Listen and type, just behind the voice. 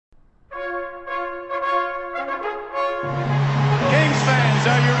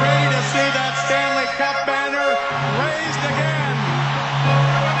are you ready to see that Stanley Cup banner raised again?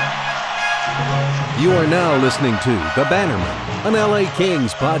 You are now listening to The Bannerman, an LA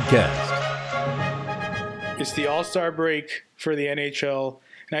Kings podcast. It's the All-Star break for the NHL,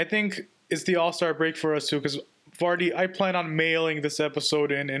 and I think it's the All-Star break for us too, because Vardy, I plan on mailing this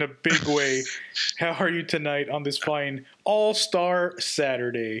episode in a big way. How are you tonight on this fine All-Star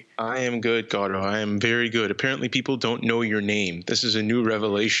Saturday? I am good, Gato. I am very good. Apparently people don't know your name. This is a new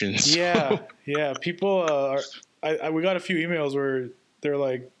revelation. So. Yeah. People we got a few emails where they're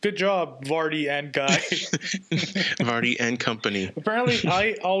like, good job, Vardy and Guy. Vardy and company. Apparently,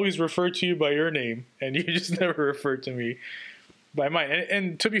 I always refer to you by your name, and you just never refer to me by mine.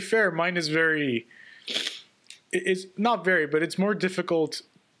 And to be fair, mine is it's not very, but it's more difficult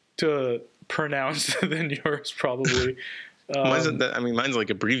to pronounce than yours, probably. Mine's like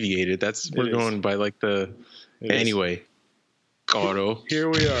abbreviated. We're going by like anyway. Gato. Here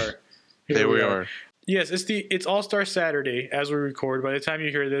we are. There we are. Yes, it's All-Star Saturday as we record. By the time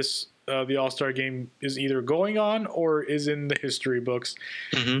you hear this, the All-Star game is either going on or is in the history books.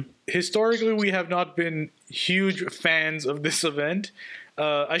 Mm-hmm. Historically, we have not been huge fans of this event.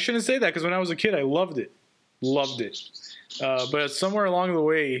 I shouldn't say that because when I was a kid, I loved it. But somewhere along the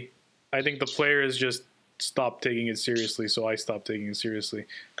way, I think the players just stopped taking it seriously, so I stopped taking it seriously.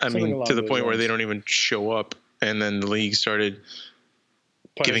 To the point where they don't even show up, and then the league started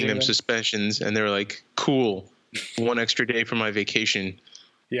giving them suspensions, and they were like, cool, one extra day for my vacation.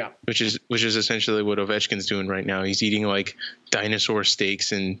 Yeah. Which is essentially what Ovechkin's doing right now. He's eating like dinosaur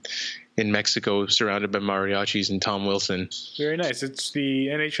steaks in Mexico, surrounded by mariachis and Tom Wilson. Very nice. It's the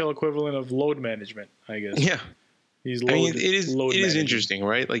NHL equivalent of load management, I guess. Yeah. It is interesting,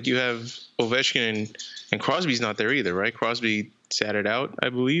 right? Like you have Ovechkin and Crosby's not there either, right? Crosby sat it out, I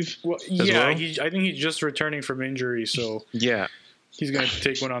believe. Well, yeah, I think he's just returning from injury, so yeah. He's going to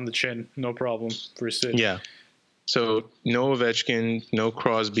take one on the chin, no problem, for a sit. Yeah. So no Ovechkin, no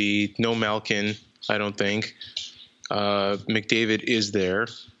Crosby, no Malkin, I don't think. McDavid is there,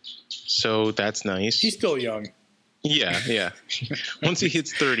 so that's nice. He's still young. Yeah. Once he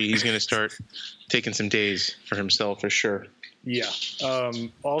hits 30, he's going to start taking some days for himself for sure. Yeah.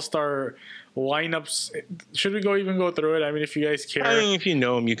 All-Star lineups. Should we go through it? I mean, if you guys care. I mean, if you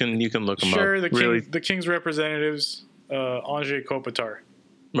know them, you can look them up. Sure, the Kings representatives, Andrei Kopitar.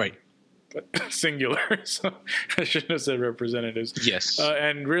 Right. But singular, so I shouldn't have said representatives. Yes.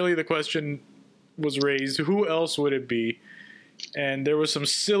 And really the question was raised, who else would it be? And there was some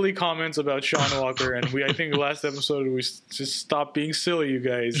silly comments about Sean Walker, and I think last episode we just stop being silly, you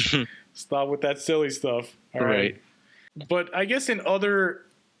guys. Stop with that silly stuff. All right. But I guess in other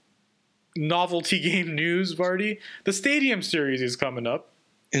novelty game news, Vardy, the Stadium Series is coming up.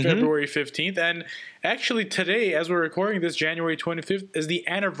 February 15th. And actually today, as we're recording this, January 25th, is the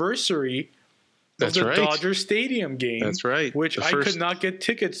anniversary of the Dodger Stadium game. That's right. Which I could not get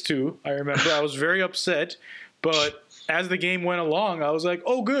tickets to. I remember I was very upset. But as the game went along, I was like,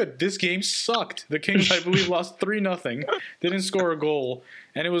 oh, good. This game sucked. The Kings, I believe, lost 3-0. Didn't score a goal.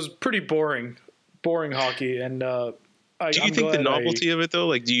 And it was pretty boring hockey. And do you think the novelty of it though?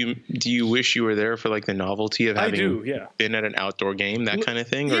 Like, do you wish you were there for like the novelty of having been at an outdoor game, that kind of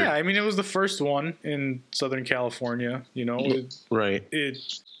thing? Yeah, I mean, it was the first one in Southern California. You know, right?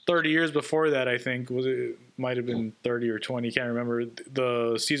 30 years before that, I think it might have been 30 or 20. Can't remember.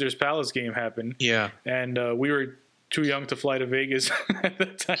 The Caesar's Palace game happened. Yeah, and we were too young to fly to Vegas at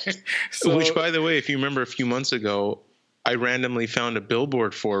that time. So, which, by the way, if you remember a few months ago, I randomly found a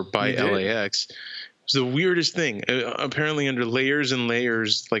billboard by LAX. It was the weirdest thing. Apparently, under layers and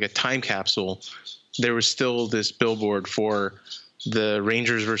layers, like a time capsule, there was still this billboard for the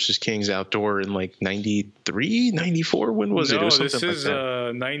Rangers versus Kings outdoor in like 93, 94. When was it? Or something this is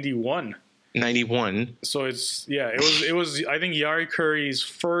 91. 91. So it was. I think Yari Curry's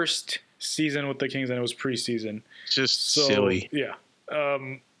first season with the Kings, and it was preseason. Just silly. Yeah.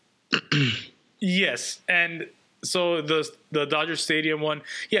 Yes, and. So the Dodger Stadium one,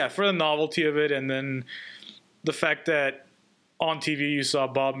 yeah, for the novelty of it, and then the fact that on TV you saw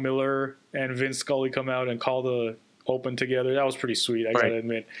Bob Miller and Vince Scully come out and call the Open together, that was pretty sweet, I gotta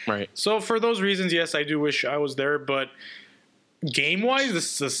admit. Right. So for those reasons, yes, I do wish I was there, but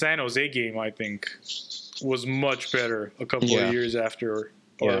game-wise, the San Jose game, I think, was much better a couple of years after,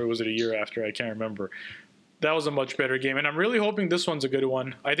 or was it a year after? I can't remember. That was a much better game, and I'm really hoping this one's a good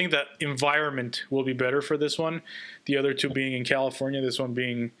one. I think that environment will be better for this one. The other two being in California, this one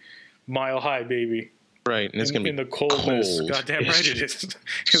being Mile High, baby. Right, and it's going to be in the coldness. Cold. Goddamn right it is.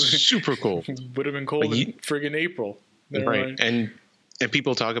 Super cold. Would have been cold in friggin' April. Right, and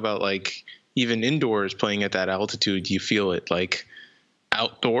people talk about, like, even indoors playing at that altitude, you feel it. Like,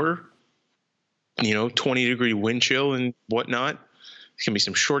 outdoor, 20-degree wind chill and whatnot, it's going to be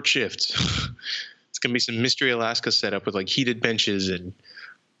some short shifts. It's going to be some Mystery Alaska setup with like heated benches and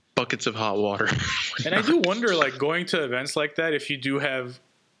buckets of hot water. And I do wonder, like, going to events like that, if you do have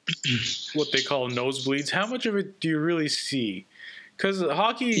what they call nosebleeds, how much of it do you really see? Because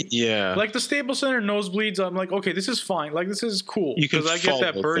hockey, like the Staples Center nosebleeds, I'm like, okay, this is fine. Like, this is cool. Because I get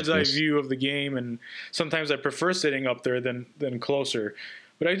that bird's eye view of the game, and sometimes I prefer sitting up there than closer.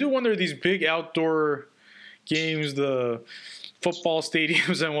 But I do wonder, these big outdoor games, the football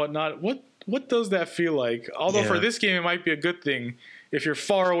stadiums and whatnot, what does that feel like? Although for this game, it might be a good thing if you're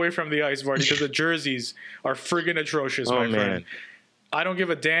far away from the ice, Vardy, because the jerseys are friggin' atrocious, my friend. I don't give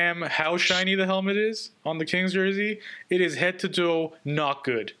a damn how shiny the helmet is on the Kings jersey. It is head to toe not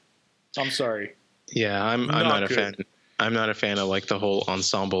good. I'm sorry. Yeah, I'm not a fan. I'm not a fan of like the whole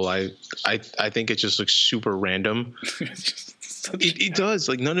ensemble. I think it just looks super random. It does.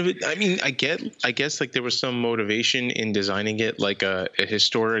 Like none of it. I mean, I guess like there was some motivation in designing it like a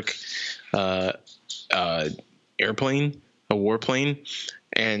historic airplane, a warplane,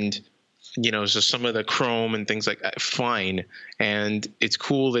 and so some of the chrome and things like that, fine. And it's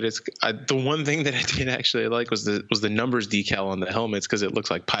cool that it's the one thing that I did actually like was the numbers decal on the helmets, because it looks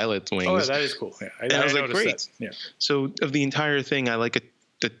like pilot's wings. Oh, yeah, that is cool. Yeah, I was like, great. That. Yeah. So of the entire thing, I like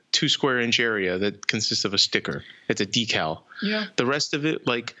the 2 square inch area that consists of a sticker. It's a decal. Yeah. The rest of it,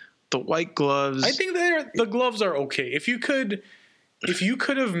 like the white gloves. I think the gloves are okay. If you could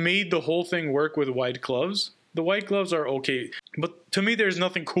have made the whole thing work with white gloves. The white gloves are okay, but to me, there's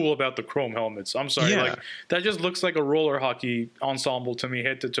nothing cool about the chrome helmets. I'm sorry, like that just looks like a roller hockey ensemble to me,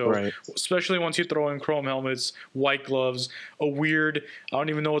 head to toe. Right. Especially once you throw in chrome helmets, white gloves, a weird, I don't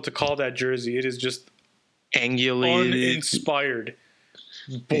even know what to call that jersey. It is just angulated, uninspired,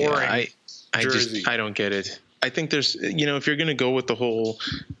 boring jersey. I don't get it. I think there's, if you're going to go with the whole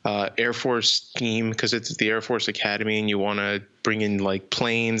Air Force theme, because it's the Air Force Academy and you want to bring in like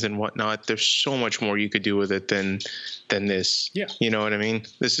planes and whatnot, there's so much more you could do with it than this. Yeah. You know what I mean?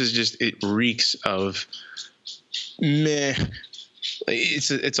 This is just, it reeks of meh.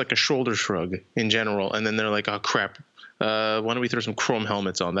 It's like a shoulder shrug in general. And then they're like, oh crap, why don't we throw some chrome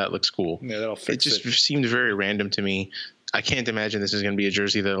helmets on? That looks cool. Yeah, that'll fix it. It just seemed very random to me. I can't imagine this is going to be a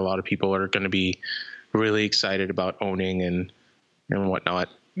jersey that a lot of people are going to be really excited about owning and whatnot.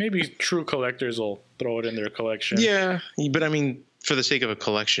 Maybe true collectors will throw it in their collection. Yeah, but I mean, for the sake of a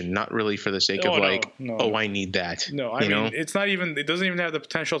collection, not really for the sake of I need that. No, I mean, it's not even. It doesn't even have the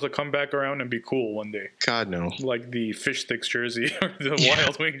potential to come back around and be cool one day. God no. Like the Fish Sticks jersey, or the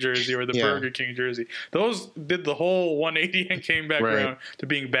Wild Wing jersey, or the Burger King jersey. Those did the whole 180 and came back around to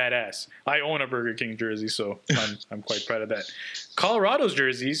being badass. I own a Burger King jersey, so I'm quite proud of that. Colorado's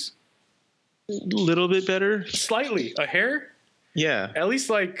jerseys. A little bit better, slightly a hair. Yeah, at least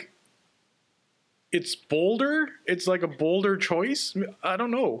like it's bolder. It's like a bolder choice. I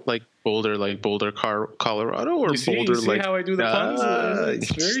don't know, like Boulder, Colorado, or you see, Boulder. You see how I do the puns?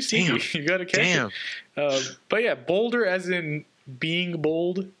 It's very sneaky. You got to catch it. But yeah, bolder as in being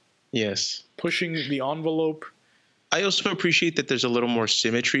bold. Yes, pushing the envelope. I also appreciate that there's a little more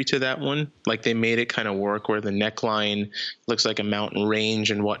symmetry to that one. Like they made it kind of work where the neckline looks like a mountain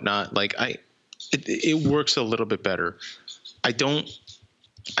range and whatnot. Like it works a little bit better. I don't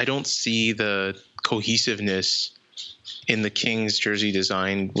see the cohesiveness in the Kings jersey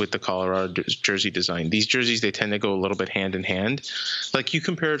design with the Colorado jersey design. These jerseys, they tend to go a little bit hand in hand. Like you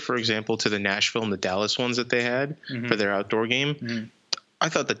compare it, for example, to the Nashville and the Dallas ones that they had for their outdoor game. Mm-hmm. I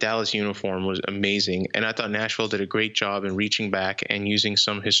thought the Dallas uniform was amazing, and I thought Nashville did a great job in reaching back and using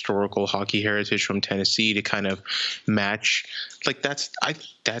some historical hockey heritage from Tennessee to kind of match. Like that's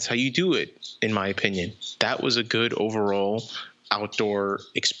how you do it, in my opinion. That was a good overall outdoor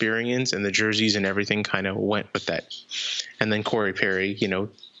experience, and the jerseys and everything kind of went with that. And then Corey Perry,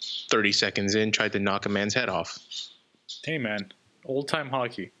 30 seconds in, tried to knock a man's head off. Hey, man, old time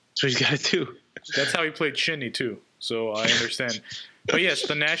hockey. That's what he's got to do. That's how he played shinny too. So I understand. But yes,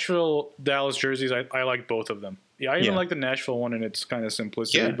 the Nashville Dallas jerseys, I like both of them. Yeah, I even like the Nashville one in its kind of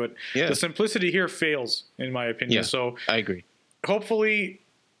simplicity, but the simplicity here fails, in my opinion. Yeah, so I agree. Hopefully,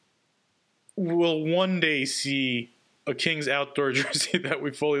 we'll one day see a Kings outdoor jersey that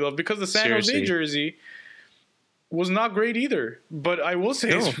we fully love, because the San Jose jersey was not great either. But I will say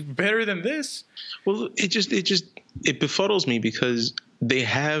it's better than this. Well, it befuddles me because they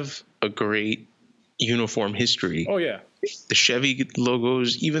have a great uniform history. Oh yeah. The Chevy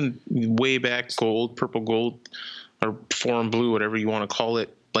logos, even way back gold, purple gold, or foreign blue, whatever you want to call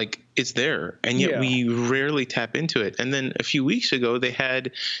it, like it's there. And yet we rarely tap into it. And then a few weeks ago, they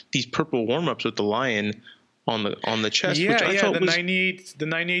had these purple warm-ups with the Lion on the chest, Yeah, which I thought the was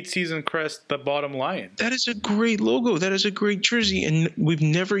 98 season crest, the bottom lion. that is a great logo. That is a great jersey, and we've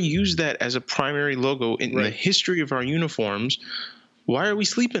never used that as a primary logo in the history of our uniforms. Why are we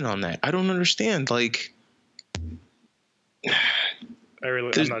sleeping on that? I don't understand. Like,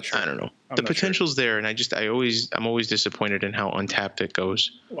 I'm not sure. I don't know. The potential's there, and I'm always disappointed in how untapped it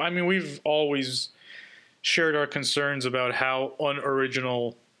goes. Well, I mean, we've always shared our concerns about how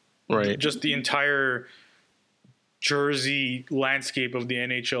unoriginal, just the entire jersey landscape of the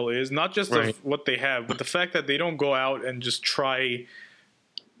NHL is. Not just of what they have, but the fact that they don't go out and just try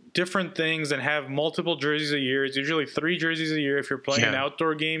different things and have multiple jerseys a year. It's usually 3 jerseys a year. If you're playing an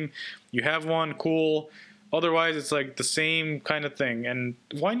outdoor game, you have one, cool. Otherwise, it's like the same kind of thing. And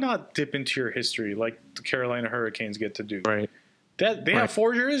why not dip into your history like the Carolina Hurricanes get to do? Right. They have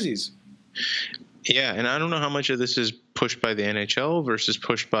 4 jerseys. Yeah, and I don't know how much of this is pushed by the NHL versus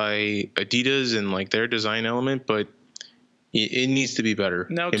pushed by Adidas and like their design element, but it needs to be better.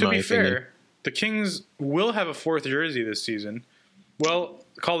 Now, to be fair, the Kings will have a 4th jersey this season. Well,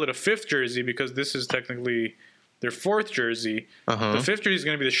 call it a 5th jersey because this is technically their 4th jersey. The 5th jersey is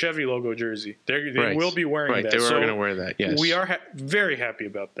going to be the Chevy logo jersey. They will be wearing that. They were going to wear that, yes. We are very happy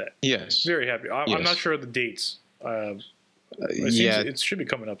about that. Yes. Very happy. I'm not sure of the dates. It should be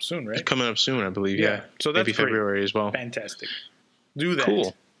coming up soon, right? It's coming up soon, I believe, yeah. So that's maybe February as well. Fantastic. Do that.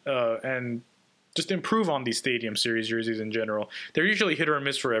 Cool. And just improve on these Stadium Series jerseys in general. They're usually hit or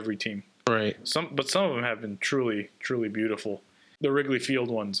miss for every team. Right. But some of them have been truly, truly beautiful. The Wrigley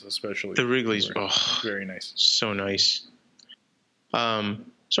Field ones, especially. The Wrigley's, very nice. So nice.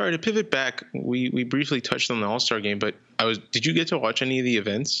 Sorry to pivot back. We briefly touched on the All-Star game, but did you get to watch any of the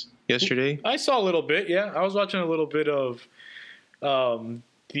events yesterday? I saw a little bit. Yeah, I was watching a little bit of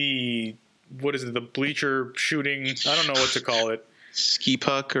the bleacher shooting. I don't know what to call it. Ski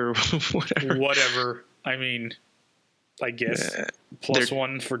puck or whatever. Whatever. I mean, I guess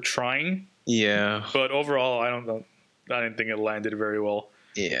 +1 for trying. Yeah. But overall, I don't know. I didn't think it landed very well.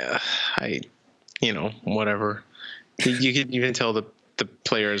 Yeah, whatever. You could even tell the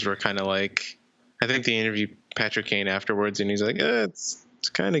players were kind of like, I think they interviewed Patrick Kane afterwards, and he's like, it's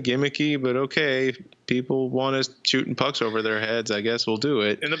kind of gimmicky, but okay. People want us shooting pucks over their heads. I guess we'll do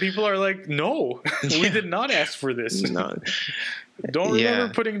it. And the people are like, no, we did not ask for this. Don't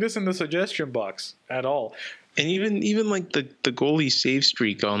remember putting this in the suggestion box at all. And even like the goalie save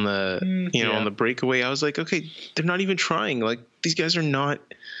streak on the on the breakaway, I was like, okay, they're not even trying. Like, these guys are not.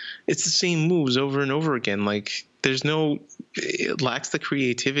 It's the same moves over and over again. Like, it lacks the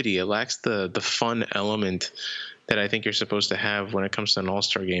creativity. It lacks the fun element that I think you're supposed to have when it comes to an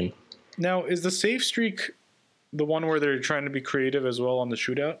All-Star game. Now, is the save streak the one where they're trying to be creative as well on the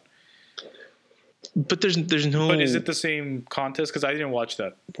shootout? But there's no. But is it the same contest? Because I didn't watch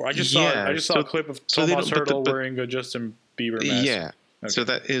that. I just saw a clip of Tomas Hertl wearing a Justin Bieber mask. Yeah. Okay. So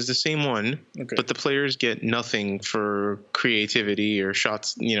that is the same one, but the players get nothing for creativity or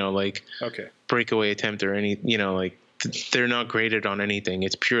shots. Breakaway attempt or any. They're not graded on anything.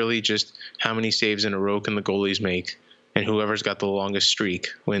 It's purely just how many saves in a row can the goalies make, and whoever's got the longest streak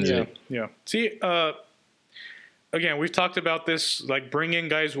wins it. Yeah. See. Again, we've talked about this, like bringing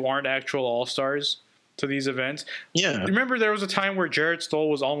guys who aren't actual all-stars to these events. Yeah. Remember there was a time where Jarrett Stoll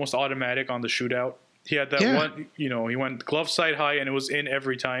was almost automatic on the shootout? He had that one, he went glove side high and it was in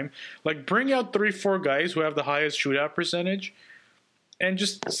every time. Like, bring out 3-4 guys who have the highest shootout percentage and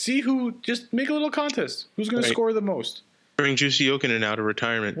just just make a little contest. Who's going to score the most? Bring Juicy Jokinen out of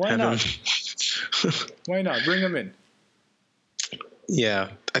retirement. Why not? Why not? Bring him in. Yeah,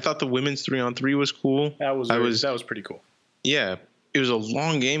 I thought the women's 3-on-3 was cool. That was pretty cool. Yeah, it was a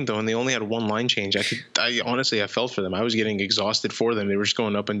long game though, and they only had one line change. I honestly felt for them. I was getting exhausted for them. They were just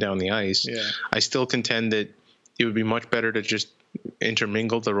going up and down the ice. Yeah. I still contend that it would be much better to just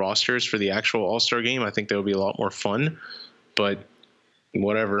intermingle the rosters for the actual All-Star game. I think that would be a lot more fun. But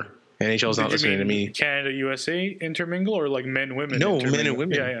whatever. NHL's not listening to me. Canada USA intermingle or like men women? No, men and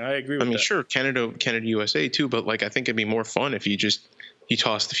women. Yeah, I agree with that. Sure, Canada USA too, but like I think it'd be more fun if you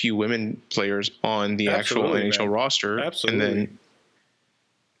tossed a few women players on the actual NHL roster. Absolutely.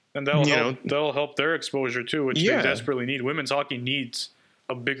 And that'll help their exposure too, which they desperately need. Women's hockey needs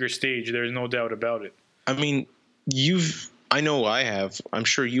a bigger stage. There's no doubt about it. I mean, I know I have. I'm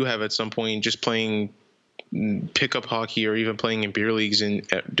sure you have at some point just playing pickup hockey or even playing in beer leagues in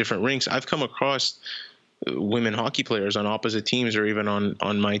different rinks. I've come across women hockey players on opposite teams or even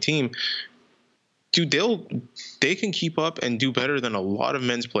on my team. Dude, they can keep up and do better than a lot of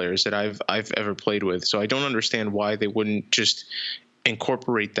men's players that I've ever played with. So I don't understand why they wouldn't just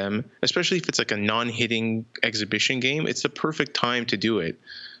incorporate them, especially if it's like a non-hitting exhibition game. It's the perfect time to do it.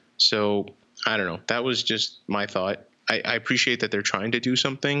 So I don't know. That was just my thought. I appreciate that they're trying to do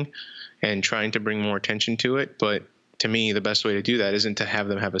something and trying to bring more attention to it. But to me, the best way to do that isn't to have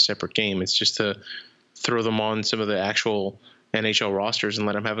them have a separate game. It's just to throw them on some of the actual NHL rosters and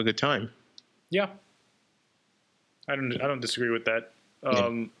let them have a good time. Yeah. I don't disagree with that.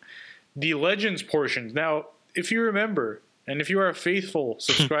 The Legends portion. Now, if you remember, and if you are a faithful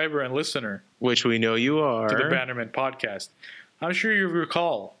subscriber and listener, which we know you are, to the Bannerman podcast, I'm sure you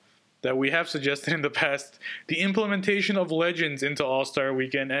recall that we have suggested in the past the implementation of Legends into All-Star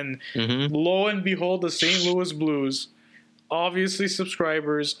Weekend, and lo and behold, the St. Louis Blues, obviously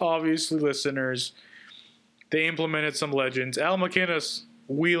subscribers, obviously listeners, they implemented some Legends. Al McInnes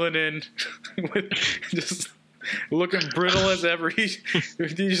wheeling in with just looking brittle as ever. He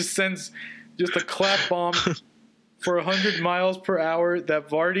just sends just a clap bomb for 100 miles per hour that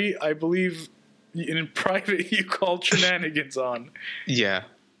Vardy, I believe, in private, you called shenanigans on. Yeah.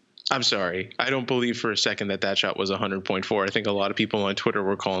 I'm sorry. I don't believe for a second that shot was 100.4. I think a lot of people on Twitter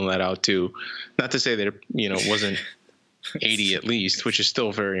were calling that out too. Not to say that it wasn't 80 at least, which is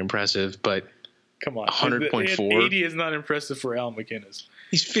still very impressive, but come on, 100.4. 80 is not impressive for Al McInnes.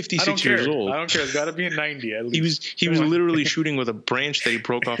 He's 56 years old. I don't care. It's got to be a 90 at least. He was literally shooting with a branch that he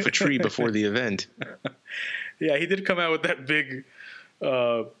broke off a tree before the event. Yeah, he did come out with that big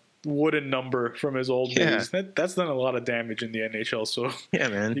wooden number from his old days. That's done a lot of damage in the NHL, so yeah,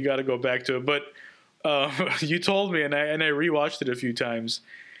 man, you got to go back to it. But you told me, and I rewatched it a few times.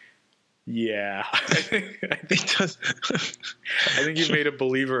 Yeah, I think it does. I think you made a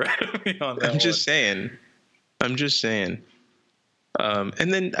believer out of me on that. I'm just saying.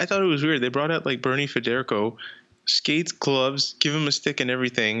 And then I thought it was weird. They brought out like Bernie Federko, skates, gloves, give him a stick and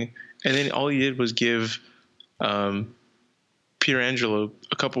everything, and then all he did was give Pietrangelo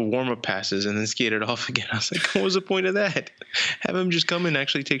a couple warm-up passes and then skated off again. I was like, what was the point of that? Have him just come and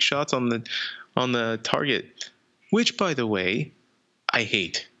actually take shots on the target, which, by the way, I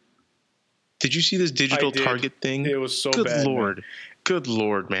hate. Did you see this digital target thing? It was so bad. Good Lord. Man. Good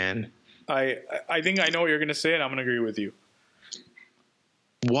Lord, man. I think I know what you're going to say, and I'm going to agree with you.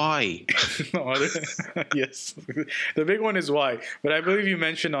 Why? Yes. The big one is why. But I believe you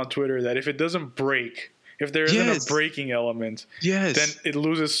mentioned on Twitter that if it doesn't break, if there isn't a breaking element, then it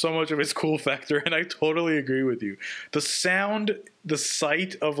loses so much of its cool factor. And I totally agree with you. The sound, the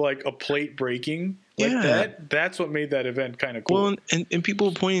sight of like a plate breaking like that's what made that event kind of cool. Well, and people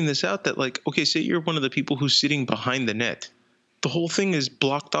are pointing this out that like, okay, say you're one of the people who's sitting behind the net. The whole thing is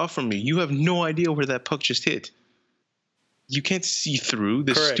blocked off from you. You have no idea where that puck just hit. You can't see through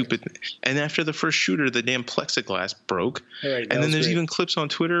this stupid. And after the first shooter, the damn plexiglass broke. Right, and then there's even clips on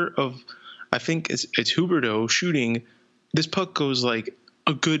Twitter of, I think it's Huberdeau shooting. This puck goes like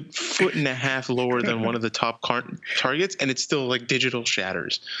a good 1.5 feet lower than one of the top targets, and it's still like digital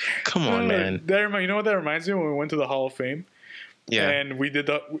shatters. Come on, man. You know what that reminds me of when we went to the Hall of Fame? Yeah. And we did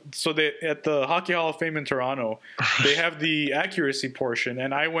at the Hockey Hall of Fame in Toronto, they have the accuracy portion,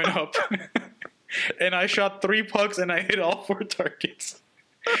 and I went up and I shot 3 pucks and I hit all 4 targets.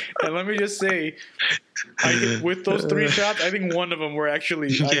 And let me just say, with those 3 shots, I think one of them were actually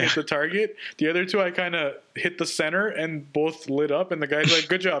I hit the target. The other 2, I kind of hit the center and both lit up. And the guy's like,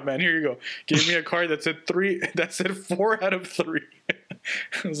 "Good job, man. Here you go." Gave me a card that said 3. That said 4 out of 3.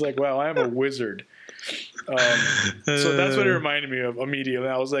 I was like, "Wow, I am a wizard." So that's what it reminded me of immediately.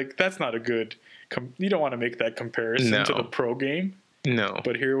 I was like, "That's not a good. You don't want to make that comparison to the pro game." No.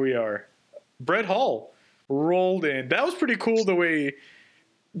 But here we are. Brett Hull rolled in. That was pretty cool. The way.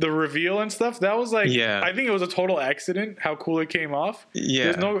 The reveal and stuff, that was like, I think it was a total accident how cool it came off.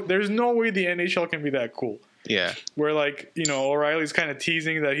 Yeah. There's no way the NHL can be that cool. Yeah. Where like, O'Reilly's kind of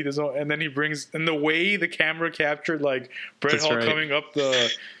teasing that he doesn't, and then he brings, and the way the camera captured like Brett Hull coming up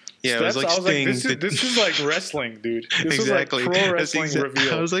the steps, like I was like, this is like wrestling, dude. This is like pro wrestling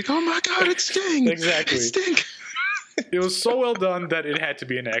reveal. I was like, oh my God, it's Sting. Exactly. It's Sting. It was so well done that it had to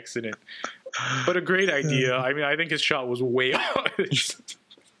be an accident. But a great idea. I mean, I think his shot was way off.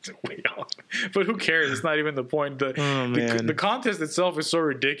 Way off. But who cares? It's not even the point. The contest itself is so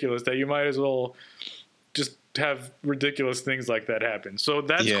ridiculous that you might as well just have ridiculous things like that happen. So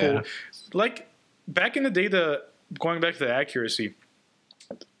that's cool. Like back in the day, going back to the accuracy,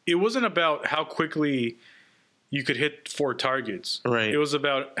 it wasn't about how quickly you could hit 4 targets. Right. It was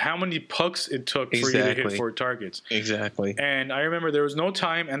about how many pucks it took for you to hit 4 targets. Exactly. And I remember there was no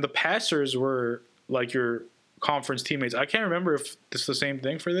time, and the passers were like your conference teammates. I can't remember if this is the same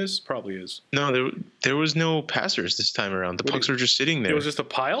thing for this. Probably is. No, there was no passers this time around. The pucks were just sitting there. It was just a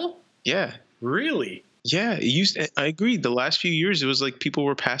pile? Yeah. Really? Yeah. I agreed. The last few years, it was like people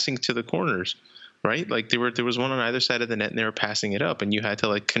were passing to the corners. right? Like there was one on either side of the net, and they were passing it up, and you had to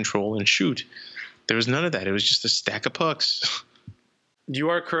like control and shoot. There was none of that. It was just a stack of pucks. You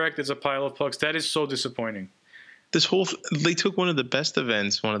are correct. It's a pile of pucks. That is so disappointing. They took one of the best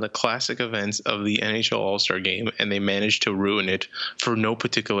events, one of the classic events of the NHL All-Star Game, and they managed to ruin it for no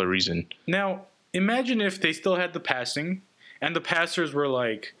particular reason. Now, imagine if they still had the passing, and the passers were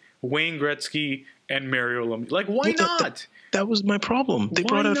like Wayne Gretzky and Mario Lemieux. Like, why not? That was my problem. They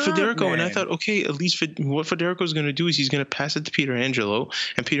brought out Federko, and I thought, okay, at least what Federko is going to do is he's going to pass it to Pietrangelo,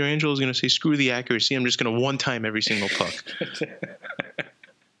 and Pietrangelo is going to say, screw the accuracy, I'm just going to one-time every single puck.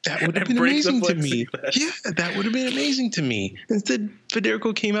 That would have been amazing to me. Yeah, that would have been amazing to me. Instead,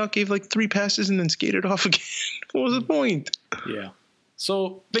 Federko came out, gave like 3 passes, and then skated off again. What was the point? Yeah.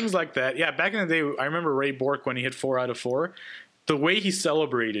 So things like that. Yeah, back in the day, I remember Ray Bourque when he hit 4 out of 4. The way he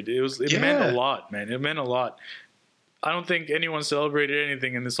celebrated, it meant a lot, man. It meant a lot. I don't think anyone celebrated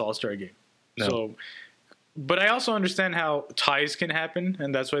anything in this All-Star game. No. So, but I also understand how ties can happen,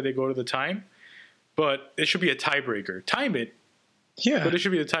 and that's why they go to the time. But it should be a tiebreaker. Time it. Yeah. But it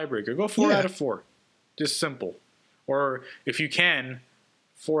should be a tiebreaker. Go 4 out of 4. Just simple. Or if you can,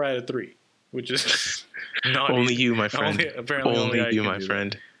 4 out of 3, which is not only easy. You, my friend. Apparently only you, my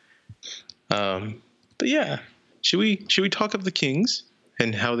friend. But yeah, should we talk of the Kings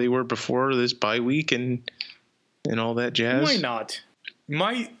and how they were before this bye week and all that jazz? Why not?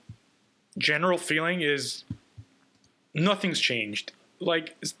 My general feeling is nothing's changed.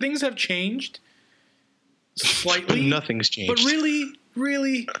 Like, things have changed slightly. Nothing's changed. But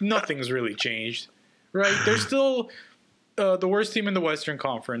really, nothing's really changed. Right? They're still the worst team in the Western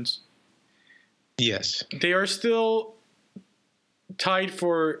Conference. Yes. They are still tied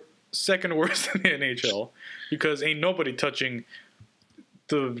for second worst in the NHL because ain't nobody touching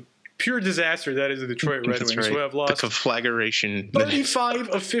the pure disaster that is the Detroit Red Wings, who have lost the conflagration. 35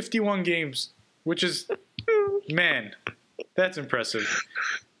 of 51 games, which is, man, that's impressive.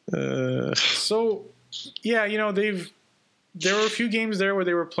 So, yeah, there were a few games there where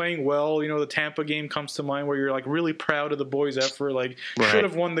they were playing well. The Tampa game comes to mind where you're like really proud of the boys' effort. Like, should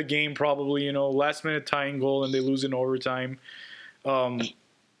have won the game probably, last minute tying goal and they lose in overtime.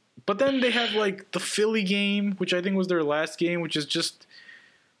 But then they have like the Philly game, which I think was their last game, which is just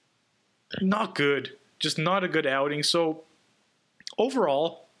not good. Just not a good outing. So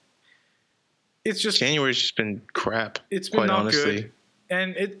overall, it's just January's just been crap. It's been quite not honestly. good.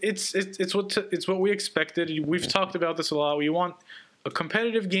 And it's what we expected. We've talked about this a lot. We want a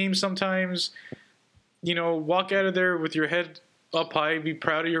competitive game sometimes. Walk out of there with your head up high, be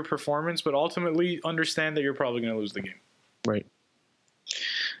proud of your performance, but ultimately understand that you're probably going to lose the game. Right.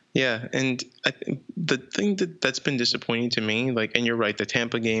 Yeah, and I think the thing that's been disappointing to me, like, and you're right, the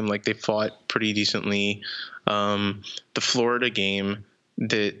Tampa game, like, they fought pretty decently. The Florida game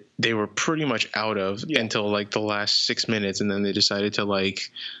that they were pretty much out of until like the last 6 minutes, and then they decided to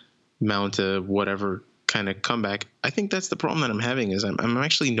like mount a whatever kind of comeback. I think that's the problem that I'm having is I'm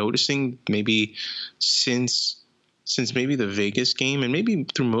actually noticing maybe since maybe the Vegas game and maybe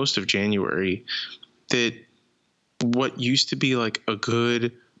through most of January that what used to be like a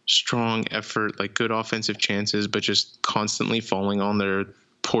good strong effort, like good offensive chances, but just constantly falling on their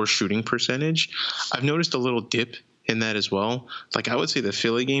poor shooting percentage, I've noticed a little dip in that as well. Like, I would say the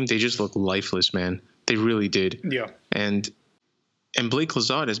Philly game, they just look lifeless, man. They really did. Yeah. And Blake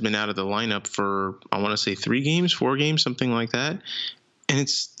Lizotte has been out of the lineup for, I want to say 4 games, something like that. And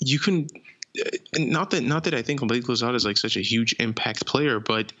it's, you can, not that I think Blake Lizotte is like such a huge impact player,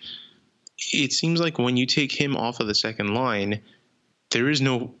 but it seems like when you take him off of the second line, there is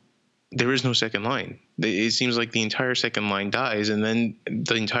no second line. It seems like the entire second line dies, and then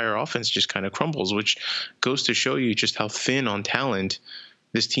the entire offense just kind of crumbles, which goes to show you just how thin on talent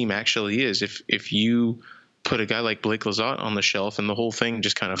this team actually is. If you put a guy like Blake Lizotte on the shelf, and the whole thing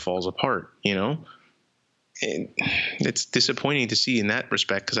just kind of falls apart, And it's disappointing to see in that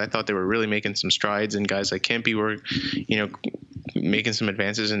respect, because I thought they were really making some strides, and guys like Kempe were, making some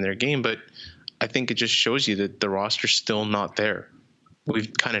advances in their game. But I think it just shows you that the roster's still not there.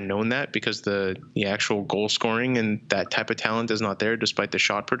 We've kind of known that because the actual goal scoring and that type of talent is not there despite the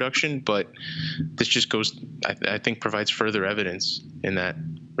shot production. But this just goes, I think, provides further evidence in that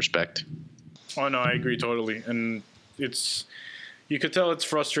respect. Oh, no, I agree totally. And you could tell it's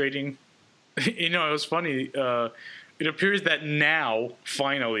frustrating. It was funny. It appears that now,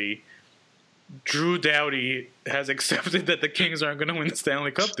 finally, Drew Doughty has accepted that the Kings aren't going to win the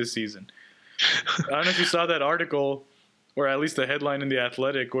Stanley Cup this season. I don't know if you saw that article, or at least the headline in The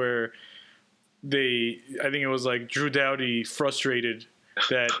Athletic, where I think it was like Drew Doughty frustrated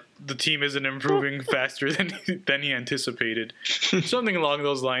that the team isn't improving faster than he anticipated, something along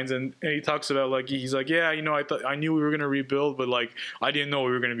those lines. And he talks about like he's like, yeah, I knew we were gonna rebuild, but like I didn't know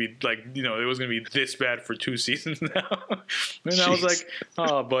we were gonna be like it was gonna be this bad for 2 seasons now. And I was like,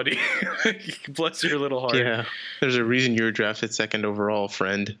 oh, buddy, bless your little heart. Yeah, there's a reason you were drafted 2nd overall,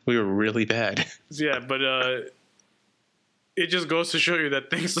 friend. We were really bad. Yeah, but it just goes to show you that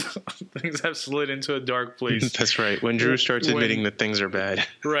things have slid into a dark place. That's right. When Drew starts admitting that things are bad.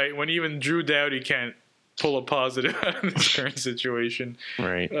 Right. When even Drew Doughty can't pull a positive out of this current situation.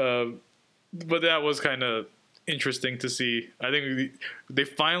 Right. But that was kind of interesting to see. I think they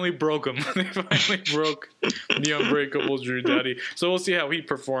finally broke him. They finally broke the unbreakable Drew Doughty. So we'll see how he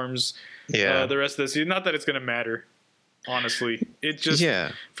performs the rest of the season. Not that it's going to matter, honestly. It just,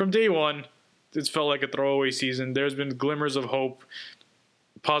 from day one, it's felt like a throwaway season. There's been glimmers of hope,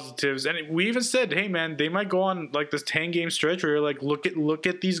 positives, and we even said, "Hey, man, they might go on like this 10-game stretch where you're like, look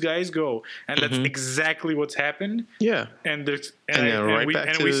at these guys go," and that's exactly what's happened. Yeah, and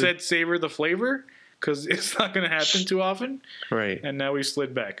we said savor the flavor because it's not going to happen too often. Right, and now we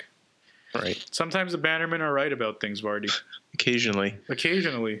slid back. Right. Sometimes the Bannermen are right about things, Vardy. Occasionally,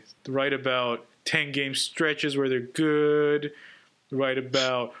 right about 10-game stretches where they're good. Right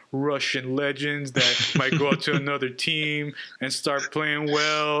about Russian legends that might go out to another team and start playing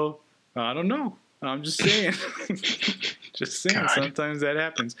well. I don't know. I'm just saying. God. Sometimes that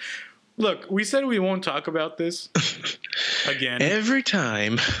happens. Look, we said we won't talk about this again. Every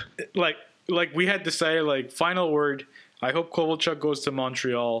time. Like we had decided, like, final word. I hope Kovalchuk goes to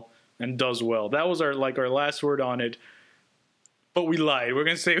Montreal and does well. That was our last word on it. But we lied. We're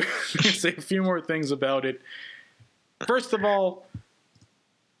gonna say a few more things about it. First of all,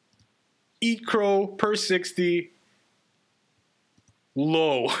 Eat Crow per 60,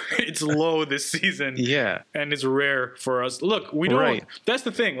 low. It's low this season. Yeah. And it's rare for us. Look, we don't. Right. That's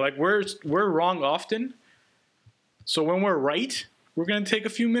the thing. Like, we're wrong often. So when we're right, we're going to take a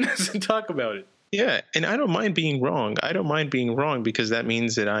few minutes and talk about it. Yeah. And I don't mind being wrong. Because that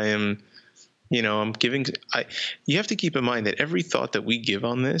means that I am, I'm giving. You have to keep in mind that every thought that we give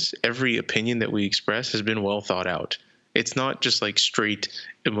on this, every opinion that we express has been well thought out. It's not just like straight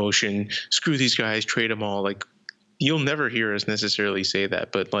emotion, screw these guys, trade them all. Like, you'll never hear us necessarily say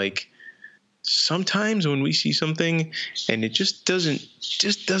that. But like, sometimes when we see something and it just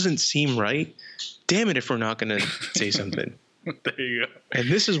doesn't seem right, damn it if we're not going to say something. There you go. And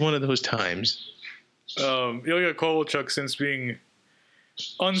this is one of those times. Ilya Kovalchuk, since being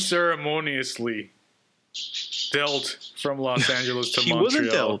unceremoniously dealt from Los Angeles to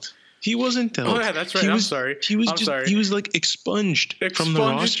Montreal. He wasn't dealt. Oh, yeah, that's right. I'm sorry. He was like expunged from the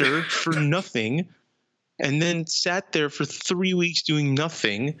roster for nothing, and then sat there for 3 weeks doing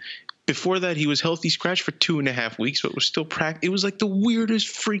nothing. Before that, he was healthy scratch for 2.5 weeks, but was still It was like the weirdest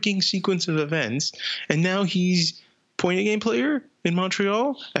freaking sequence of events. And now he's point-a-game player in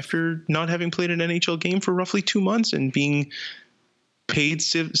Montreal after not having played an NHL game for roughly 2 months and being paid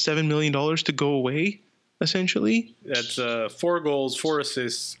 $7 million to go away. Essentially, that's 4 goals, 4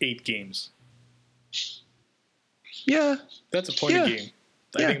 assists, 8 games. Yeah, that's a point a game.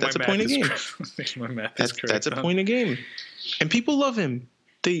 I think that's a point a game. I think my math is correct. That's a point a game, and people love him.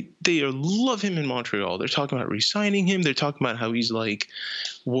 They love him in Montreal. They're talking about re-signing him. They're talking about how he's like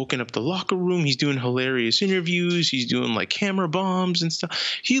woken up the locker room. He's doing hilarious interviews. He's doing like camera bombs and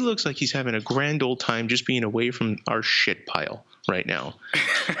stuff. He looks like he's having a grand old time just being away from our shit pile right now.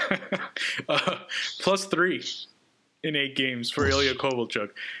 +3 in 8 games for Ilya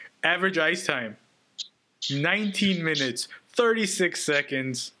Kovalchuk. Average ice time, 19 minutes, 36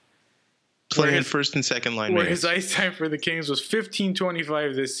 seconds. Playing first and second line where minutes. His ice time for the Kings was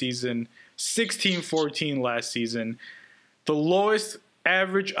 15:25 this season, 16:14 last season. The lowest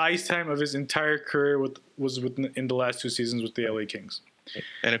average ice time of his entire career was in the last 2 seasons with the LA Kings.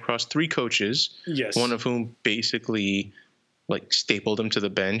 And across 3 coaches, yes, one of whom basically like stapled him to the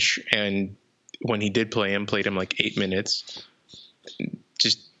bench, and when he did play him, played him like 8 minutes.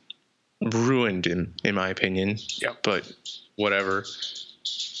 Just ruined him, in my opinion. Yeah. But whatever.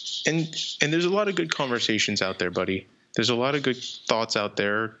 And there's a lot of good conversations out there, buddy. There's a lot of good thoughts out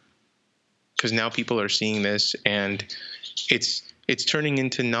there because now people are seeing this, and it's turning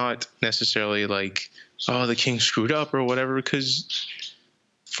into not necessarily like, oh, the Kings screwed up or whatever, because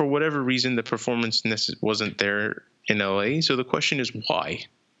for whatever reason the performance wasn't there in LA. So the question is why?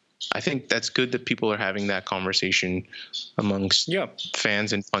 I think that's good that people are having that conversation amongst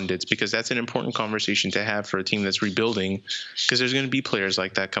fans and pundits, because that's an important conversation to have for a team that's rebuilding, because there's going to be players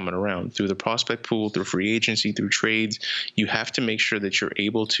like that coming around through the prospect pool, through free agency, through trades. You have to make sure that you're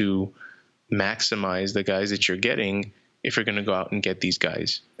able to maximize the guys that you're getting if you're going to go out and get these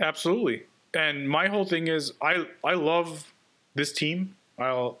guys. Absolutely. And my whole thing is I love this team.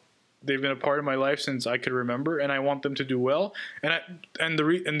 They've been a part of my life since I could remember, and I want them to do well. And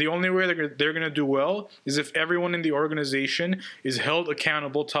the only way they're going to do well is if everyone in the organization is held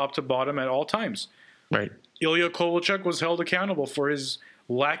accountable top to bottom at all times. Right. Ilya Kovalchuk was held accountable for his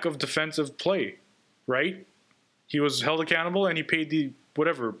lack of defensive play, right? He was held accountable, and he paid the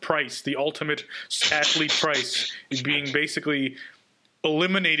price, the ultimate athlete price, being basically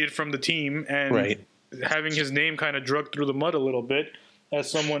eliminated from the team and having his name kind of dragged through the mud a little bit as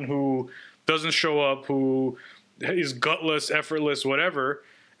someone who doesn't show up, who is gutless, effortless, whatever.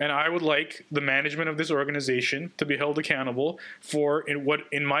 And I would like the management of this organization to be held accountable for what,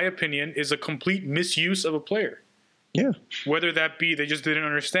 in my opinion, is a complete misuse of a player. Yeah. Whether that be they just didn't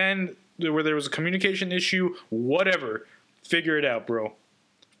understand, whether there was a communication issue, whatever. Figure it out, bro.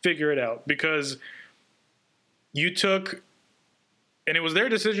 Figure it out. Because you took, and it was their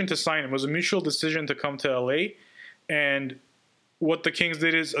decision to sign him. It was a mutual decision to come to LA. And what the Kings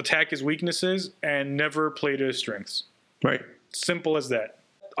did is attack his weaknesses and never play to his strengths. Right. Simple as that.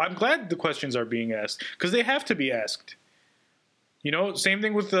 I'm glad the questions are being asked because they have to be asked. Same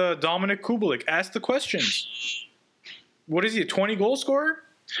thing with Dominic Kubalik. Ask the questions. What is he, a 20 goal scorer?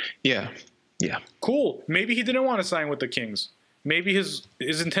 Yeah. Yeah. Cool. Maybe he didn't want to sign with the Kings. Maybe his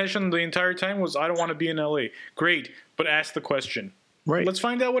intention the entire time was, I don't want to be in LA. Great. But ask the question. Right. Let's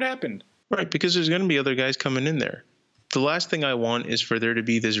find out what happened. Right. Because there's going to be other guys coming in there. The last thing I want is for there to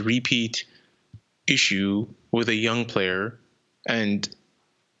be this repeat issue with a young player and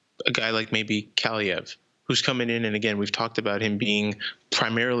a guy like maybe Kaliev, who's coming in. And again, we've talked about him being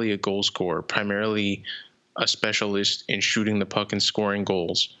primarily a goal scorer, primarily a specialist in shooting the puck and scoring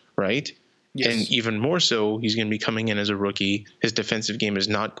goals, right? Yes. And even more so, he's going to be coming in as a rookie. His defensive game is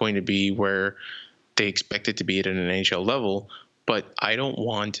not going to be where they expect it to be at an NHL level. But I don't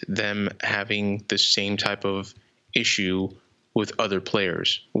want them having the same type of issue with other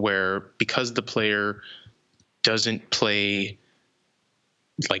players where because the player doesn't play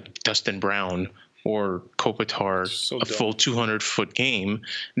like Dustin Brown or Kopitar a full 200-foot game,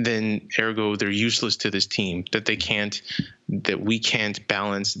 then ergo they're useless to this team, that we can't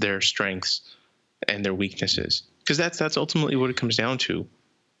balance their strengths and their weaknesses. Because that's ultimately what it comes down to.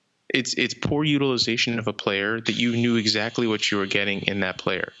 It's poor utilization of a player that you knew exactly what you were getting in that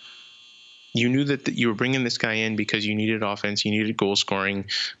player. You knew that you were bringing this guy in because you needed offense, you needed goal scoring,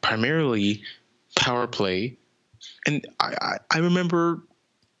 primarily power play. And I remember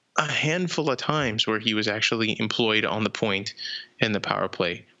a handful of times where he was actually employed on the point in the power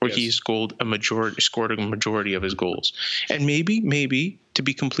play, where he scored a majority of his goals. And maybe to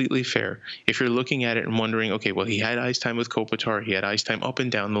be completely fair, if you're looking at it and wondering, okay, well, he had ice time with Kopitar, he had ice time up and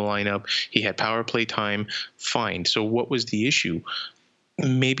down the lineup, he had power play time, fine. So what was the issue?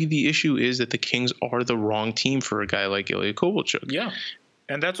 Maybe the issue is that the Kings are the wrong team for a guy like Ilya Kovalchuk. Yeah,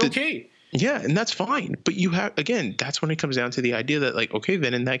 and that's okay. Yeah, and that's fine. But you have, again, that's when it comes down to the idea that, like, okay,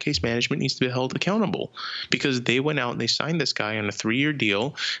 then in that case, management needs to be held accountable because they went out and they signed this guy on a 3-year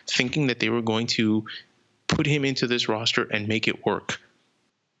deal thinking that they were going to put him into this roster and make it work.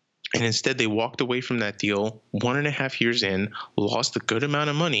 And instead, they walked away from that deal 1.5 years in, lost a good amount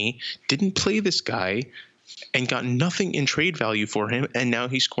of money, didn't play this guy, and got nothing in trade value for him, and now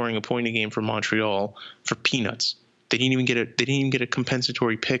he's scoring a point a game for Montreal for peanuts. They didn't even get a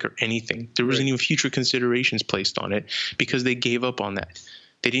compensatory pick or anything. There wasn't even future considerations placed on it because they gave up on that.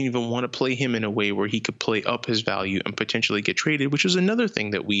 They didn't even want to play him in a way where he could play up his value and potentially get traded, which is another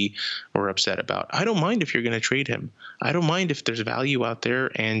thing that we were upset about. I don't mind if you're going to trade him. I don't mind if there's value out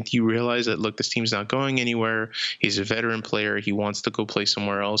there and you realize that, look, this team's not going anywhere. He's a veteran player. He wants to go play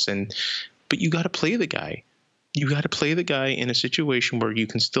somewhere else. But you got to play the guy. You got to play the guy in a situation where you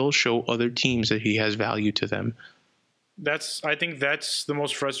can still show other teams that he has value to them. I think that's the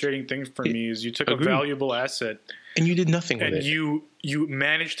most frustrating thing for me is you took a valuable asset and you did nothing with it. And you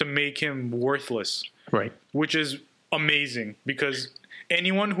managed to make him worthless. Right. Which is amazing because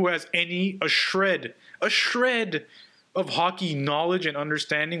anyone who has a shred of hockey knowledge and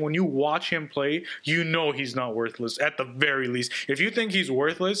understanding, when you watch him play, you know he's not worthless at the very least. If you think he's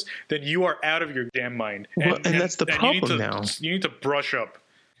worthless, then you are out of your damn mind. And that's the problem now. You need to brush up.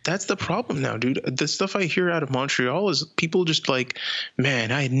 That's the problem now, dude. The stuff I hear out of Montreal is people just like,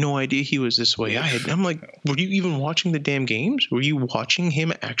 man, I had no idea he was this way. I'm like, were you even watching the damn games? Were you watching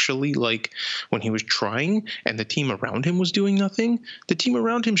him actually, like, when he was trying and the team around him was doing nothing? The team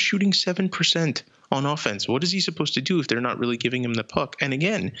around him shooting 7% on offense. What is he supposed to do if they're not really giving him the puck? And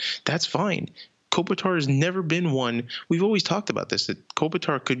again, that's fine. Kopitar has never been one. We've always talked about this, that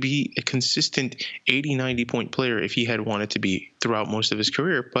Kopitar could be a consistent 80, 90-point player if he had wanted to be throughout most of his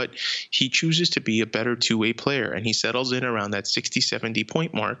career, but he chooses to be a better two-way player, and he settles in around that 60,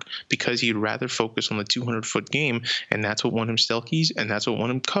 70-point mark because he'd rather focus on the 200-foot game, and that's what won him Selkies, and that's what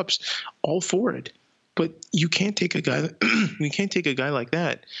won him Cups. All for it. But you can't take a guy like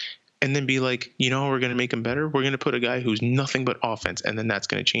that and then be like, you know, we're going to make him better. We're going to put a guy who's nothing but offense, and then that's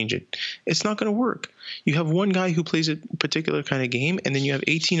going to change it. It's not going to work. You have one guy who plays a particular kind of game, and then you have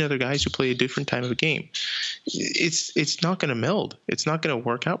 18 other guys who play a different type of game. It's not going to meld. It's not going to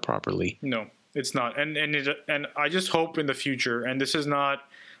work out properly. No, it's not. And I just hope in the future, and this is not,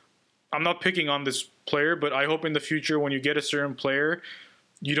 I'm not picking on this player, but I hope in the future when you get a certain player,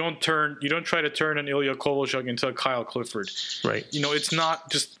 you don't try to turn an Ilya Kovalchuk into a Kyle Clifford. Right. You know, it's not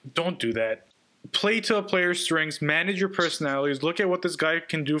just, don't do that. Play to a player's strengths, manage your personalities, look at what this guy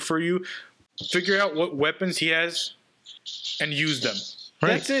can do for you, figure out what weapons he has, and use them.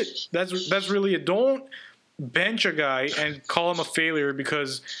 Right. That's it. That's really it. Don't bench a guy and call him a failure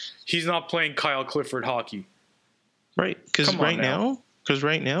because he's not playing Kyle Clifford hockey. Right. Because right now,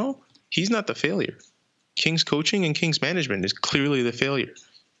 he's not the failure. Kings coaching and Kings management is clearly the failure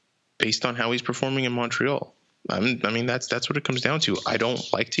based on how he's performing in Montreal. I mean, that's what it comes down to. I don't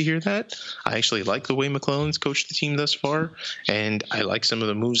like to hear that. I actually like the way McClellan's coached the team thus far, and I like some of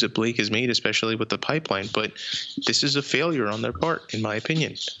the moves that Blake has made, especially with the pipeline. But this is a failure on their part, in my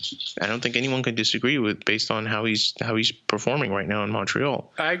opinion. I don't think anyone can disagree with based on how he's performing right now in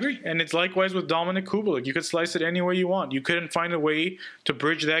Montreal. I agree, and it's likewise with Dominic Kubalik. You could slice it any way you want. You couldn't find a way to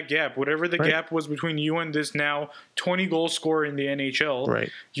bridge that gap. Whatever the gap was between you and this now 20-goal scorer in the NHL,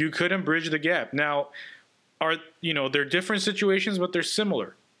 you couldn't bridge the gap. Now, they're different situations, but they're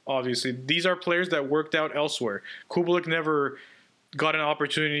similar. Obviously, these are players that worked out elsewhere. Kubalik never got an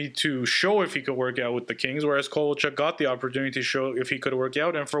opportunity to show if he could work out with the Kings, whereas Kovalchuk got the opportunity to show if he could work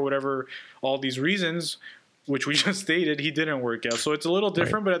out, and for whatever all these reasons, which we just stated, he didn't work out. So it's a little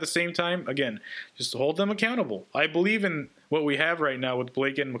different, but at the same time, again, just hold them accountable. I believe in what we have right now with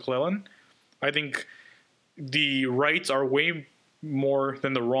Blake and McClellan. I think the rights are way more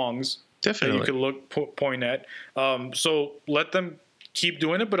than the wrongs. Definitely. That you could point at. So let them keep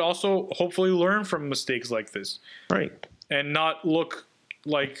doing it, but also hopefully learn from mistakes like this. Right. And not look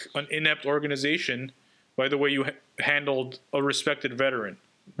like an inept organization by the way you handled a respected veteran.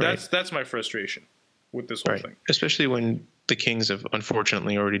 That's my frustration with this whole thing. Especially when the Kings have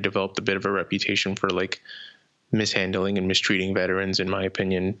unfortunately already developed a bit of a reputation for like mishandling and mistreating veterans, in my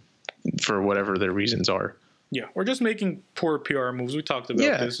opinion, for whatever their reasons are. Yeah, or just making poor PR moves. We talked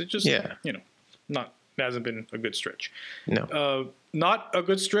about this. It just, hasn't been a good stretch. No. Not a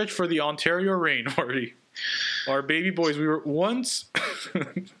good stretch for the Ontario Reign, Marty. Our baby boys, we were once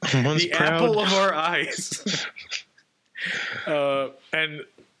the proud apple of our eyes. And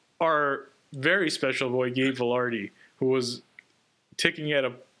our very special boy, Gabe Velarde, who was ticking at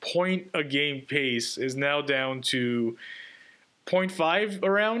a point-a-game pace, is now down to 0.5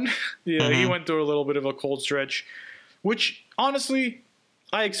 around. He went through a little bit of a cold stretch, which honestly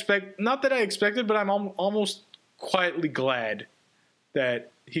not that I expected, but I'm almost quietly glad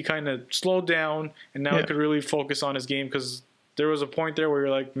that he kind of slowed down and now he could really focus on his game, because there was a point there where you're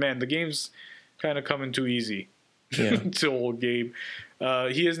like, man, the game's kind of coming too easy to old Gabe.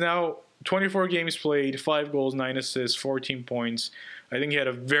 He is now 24 games played, 5 goals, 9 assists, 14 points. I think he had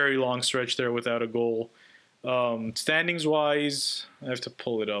a very long stretch there without a goal. Standings wise, I have to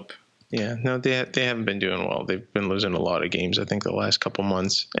pull it up. Yeah, no, they haven't been doing well. They've been losing a lot of games, I think, the last couple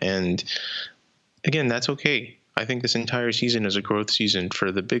months. And again, that's okay. I think this entire season is a growth season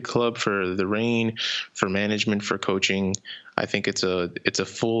for the big club, for the Reign, for management, for coaching. I think it's a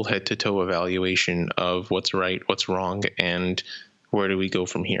full head to toe evaluation of what's right, what's wrong, and where do we go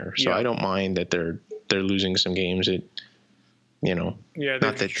from here. So I don't mind that they're losing some games. Not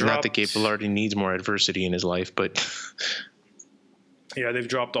that Gabe Velarde needs more adversity in his life, but they've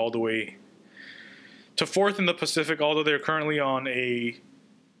dropped all the way to 4th in the Pacific, although they're currently on a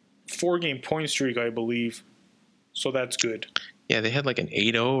 4-game point streak, I believe. So that's good. Yeah, they had like an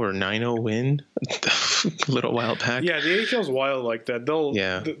 8-0 or 9-0 win a little while back. Yeah, the AHL's wild like that.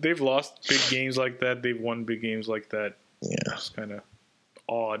 They've lost big games like that. They've won big games like that. Yeah. It's kind of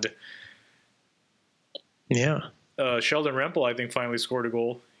odd. Yeah. Sheldon Rempel, I think, finally scored a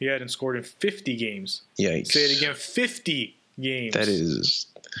goal. He hadn't scored in 50 games. Yikes. Say it again, 50 games.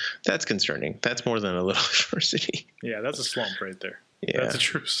 That's concerning. That's more than a little adversity. Yeah, that's a slump right there. Yeah. That's a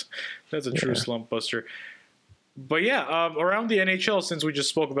true slump buster. But around the NHL, since we just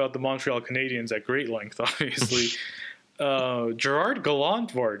spoke about the Montreal Canadiens at great length, obviously, Gerard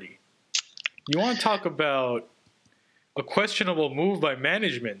Gallant-Vardy. You want to talk about a questionable move by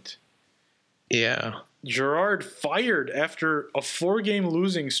management? Yeah. Gerard fired after a 4-game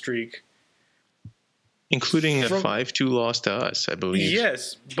losing streak. Including a 5-2 loss to us, I believe.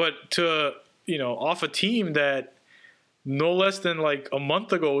 Yes, but to, off a team that no less than like a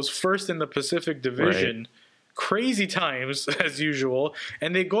month ago was first in the Pacific Division. Right. Crazy times, as usual.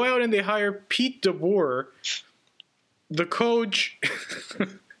 And they go out and they hire Pete DeBoer, the coach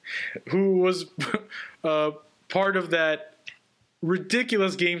who was part of that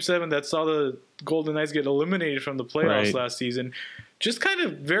ridiculous Game 7 that saw the Golden Knights get eliminated from the playoffs last season. Just kind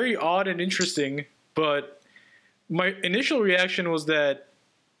of very odd and interesting. But my initial reaction was that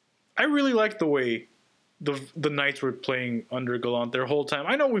I really liked the way the Knights were playing under Gallant their whole time.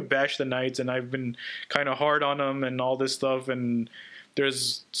 I know we've bashed the Knights, and I've been kind of hard on them and all this stuff, and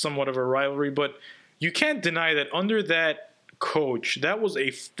there's somewhat of a rivalry. But you can't deny that under that coach, that was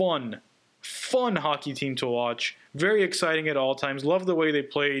a fun hockey team to watch. Very exciting at all times. Love the way they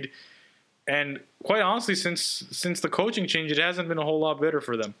played. And quite honestly, since the coaching change, it hasn't been a whole lot better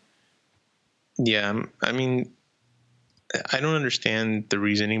for them. Yeah, I mean, I don't understand the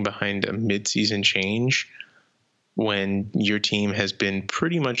reasoning behind a mid-season change when your team has been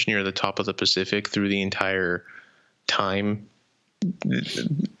pretty much near the top of the Pacific through the entire time,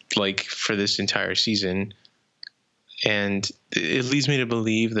 like for this entire season. And it leads me to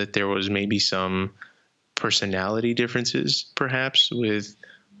believe that there was maybe some personality differences, perhaps, with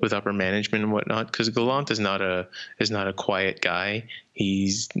upper management and whatnot. Because Gallant is not a quiet guy.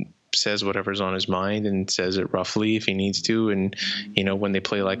 He says whatever's on his mind and says it roughly if he needs to. And, when they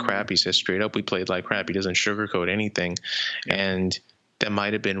play like crap, he says straight up, we played like crap. He doesn't sugarcoat anything. Yeah. And that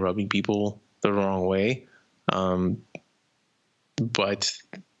might have been rubbing people the wrong way. But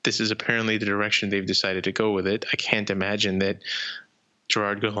this is apparently the direction they've decided to go with it. I can't imagine that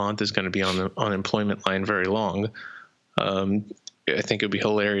Gerard Gallant is going to be on the unemployment line very long. I think it would be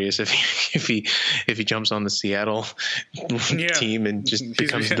hilarious if he jumps on the Seattle team and just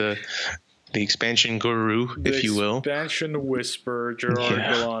becomes the expansion guru, if you will. Expansion whisperer, Gerard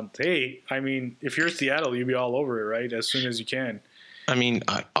Gallant. Hey, I mean, if you're Seattle, you'd be all over it, right? As soon as you can. I mean,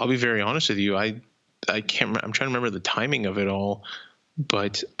 I'll be very honest with you. I can't. I'm trying to remember the timing of it all,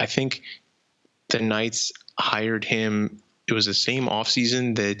 but I think the Knights hired him. It was the same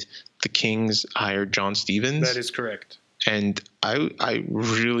offseason that the Kings hired John Stevens. That is correct. And I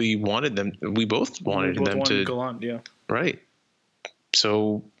really wanted them. We both wanted them to. Gallant, yeah. Right.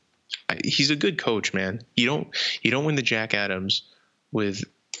 So he's a good coach, man. You don't win the Jack Adams with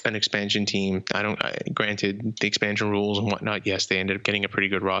an expansion team. Granted, the expansion rules and whatnot. Yes, they ended up getting a pretty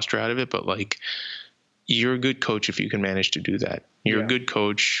good roster out of it, but like, you're a good coach if you can manage to do that. You're a good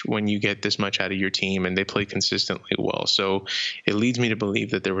coach when you get this much out of your team and they play consistently well. So it leads me to believe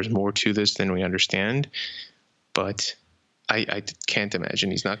that there was more to this than we understand. But I can't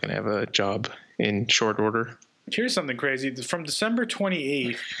imagine he's not going to have a job in short order. Here's something crazy. From December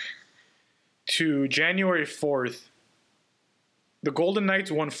 28th to January 4th, the Golden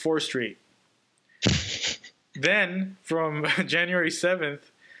Knights won 4 straight. Then from January 7th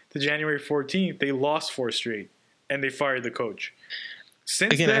to January 14th, they lost 4 straight, and they fired the coach.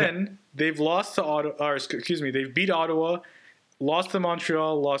 Since then, they've lost to Ottawa. They've beat Ottawa, lost to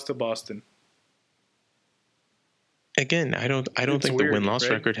Montreal, lost to Boston. Again, I don't think the win-loss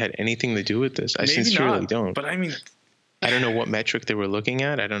record had anything to do with this. I Maybe sincerely not, don't. But I mean, I don't know what metric they were looking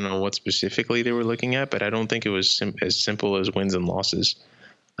at. I don't know what specifically they were looking at, but I don't think it was as simple as wins and losses.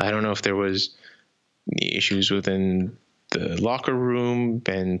 I don't know if there was issues within the locker room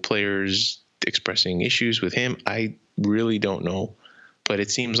and players expressing issues with him. I really don't know. But it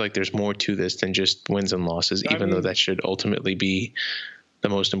seems like there's more to this than just wins and losses, even though that should ultimately be the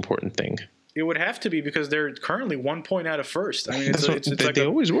most important thing. It would have to be because they're currently 1 point out of first. I mean, it's like they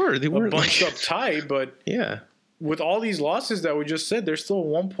always were. They were a bunched up tie, but with all these losses that we just said, they're still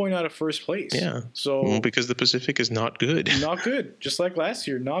 1 point out of first place. Yeah. So because the Pacific is not good. Not good. Just like last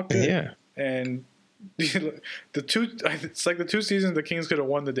year, not good. Yeah. And it's like the 2 seasons the Kings could have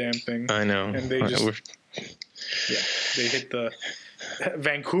won the damn thing. I know. And they just they hit the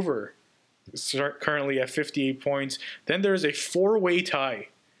Vancouver currently at 58 points. Then there's a 4-way tie.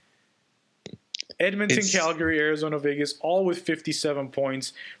 Edmonton, Calgary, Arizona, Vegas, all with 57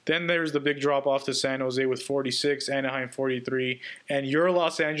 points. Then there's the big drop off to San Jose with 46, Anaheim 43, and your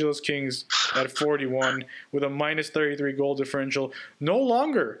Los Angeles Kings at 41 with a minus 33 goal differential. No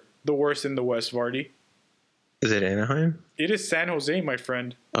longer the worst in the West, Vardy. Is it Anaheim? It is San Jose, my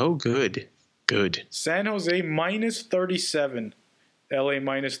friend. Oh, good. Good. San Jose minus 37, LA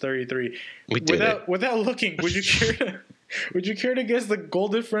minus 33. Without looking, would you care to Would you care to guess the goal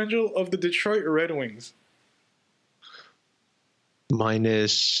differential of the Detroit Red Wings?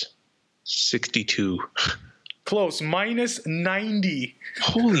 Minus 62. Close. Minus 90.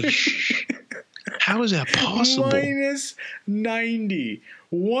 Holy sh! How is that possible? Minus 90.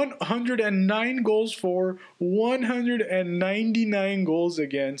 109 goals for, 199 goals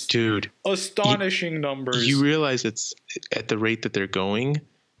against. Dude. Astonishing numbers. You realize it's at the rate that they're going,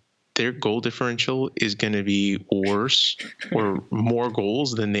 their goal differential is going to be worse or more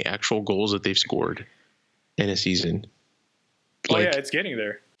goals than the actual goals that they've scored in a season. Like, yeah, it's getting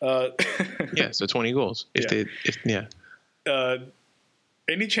there. Yeah, so 20 goals.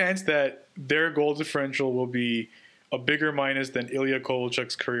 Any chance that their goal differential will be a bigger minus than Ilya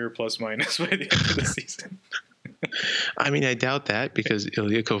Kovalchuk's career plus minus by the end of the season? I mean, I doubt that because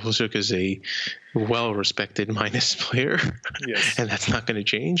Ilya Kovalchuk is a well-respected minus player. Yes. And that's not going to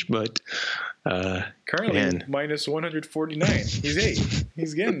change, but currently minus 149. He's 8.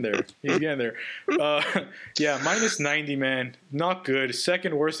 He's getting there. Yeah, minus 90, man. Not good.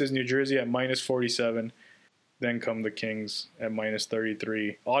 Second worst is New Jersey at minus 47. Then come the Kings at minus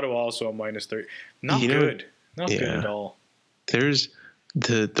 33. Ottawa also at minus 30. Not good. Not good at all. There's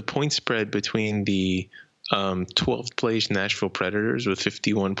the point spread between the 12th place Nashville Predators with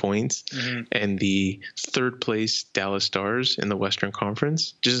 51 points and the third place Dallas Stars in the Western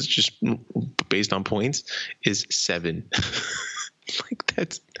Conference, just based on points, is 7.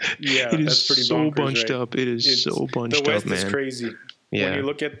 That's pretty so bonkers, bunched right? up. It is so bunched up, man. The West is crazy. Yeah. When you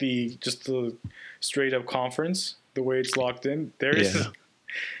look at the straight up conference, the way it's locked in, there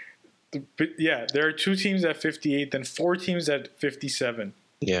are 2 teams at 58, then 4 teams at 57.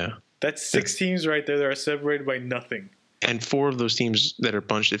 Yeah. That's 6 teams right there that are separated by nothing. And 4 of those teams that are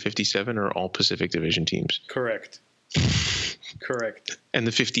bunched at 57 are all Pacific Division teams. Correct. And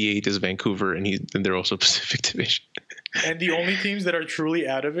the 58 is Vancouver, and they're also Pacific Division. And the only teams that are truly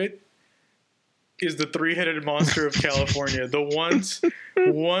out of it is the 3-headed monster of California. The once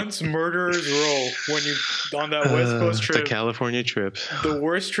murderer's row when you on that West Coast trip. The California trip. The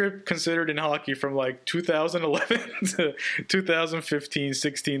worst trip considered in hockey from like 2011 to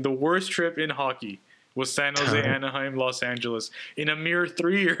 2015-16. The worst trip in hockey was San Jose, Anaheim, Los Angeles. In a mere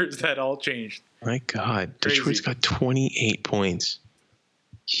 3 years, that all changed. My God. Crazy. Detroit's got 28 points.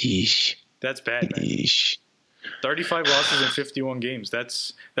 Yeesh. That's bad, man. Yeesh. 35 losses in 51 games.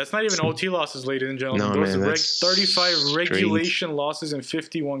 That's not even OT losses, ladies and gentlemen. No, Those man, are that's 35 straight. regulation losses in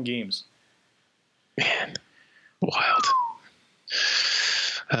 51 games. Man, wild.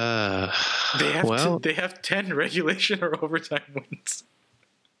 They have 10 regulation or overtime wins.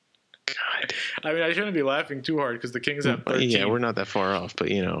 God. I mean, I shouldn't be laughing too hard because the Kings have 13. Yeah, we're not that far off,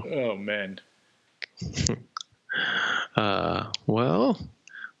 but you know. Oh man. Well,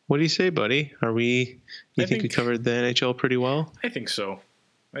 what do you say, buddy? You think we covered the NHL pretty well? I think so.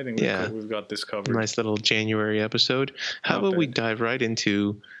 I think we've got this covered. Nice little January episode. How about we dive right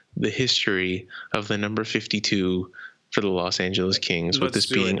into the history of the number 52 for the Los Angeles Kings, with this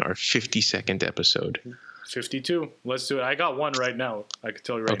being our 52nd episode. 52. Let's do it. I got one right now. I can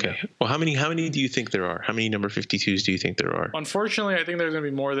tell you right now. Okay. Well, how many do you think there are? How many number 52s do you think there are? Unfortunately, I think there's going to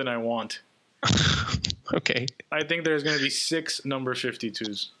be more than I want. Okay. I think there's going to be 6 number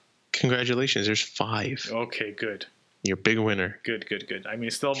 52s. Congratulations. There's 5. Okay, good. You're a big winner. Good. I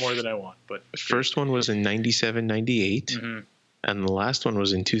mean, still more than I want, but the first one was in 97-98, and the last one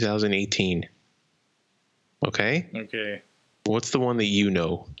was in 2018. Okay? Okay. What's the one that you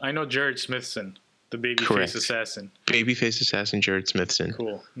know? I know Jared Smithson, the babyface assassin. Babyface assassin Jared Smithson.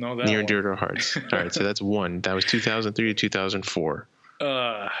 Cool. No, that near one. and dear to our hearts. All right, so that's 1. That was 2003 to 2004.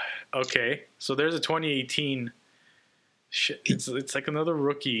 Okay. So there's a 2018. Shit, it's like another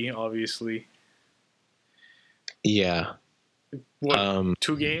rookie, obviously. Yeah. What?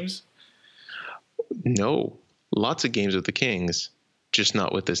 2 games? No, lots of games with the Kings, just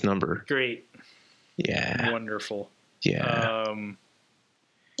not with this number. Great. Yeah. Wonderful. Yeah. And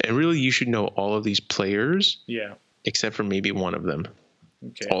really, you should know all of these players. Yeah. Except for maybe one of them.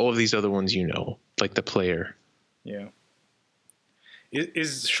 Okay. All of these other ones, you know, like the player. Yeah.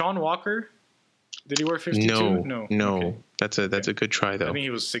 Is Sean Walker? Did he wear 52? No. Okay. That's a good try though. I think he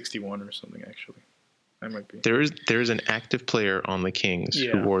was 61 or something actually. I might be. There is an active player on the Kings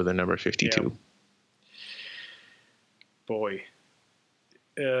who wore the number 52. Yeah. Boy.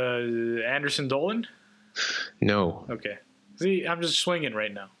 Anderson Dolan? No. Okay. See, I'm just swinging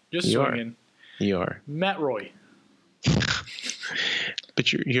right now. Swinging. You are. Matt Roy.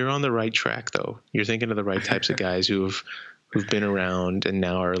 But you're on the right track though. You're thinking of the right types of guys who've been around and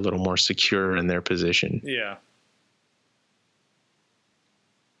now are a little more secure in their position. Yeah.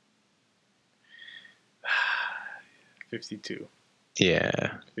 52.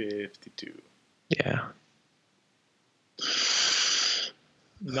 Yeah. 52. Yeah.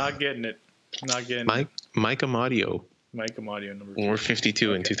 Not getting it. Mike Amadio Mike Amadio, number wore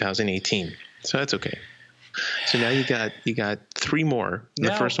 52 in 2018. So that's okay. So now you got three more.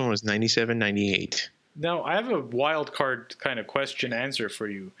 The first one was 97, 98. Now, I have a wild card kind of question answer for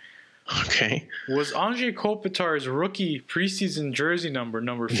you. Okay. Was Anze Kopitar's rookie preseason jersey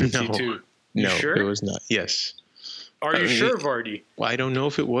number 52? No, sure? it was not. Yes. Are you sure, Vardy? Well, I don't know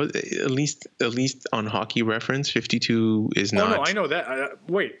if it was. At least on Hockey Reference, 52 is not. Oh, no, I know that.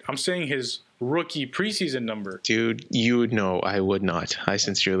 Wait, I'm saying his rookie preseason number. Dude, you would know. I would not. I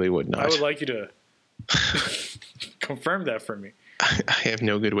sincerely would not. I would like you to confirm that for me. I have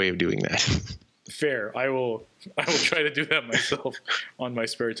no good way of doing that. Fair. I will try to do that myself on my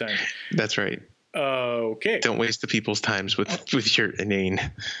spare time. That's right. Okay. Don't waste the people's times with your inane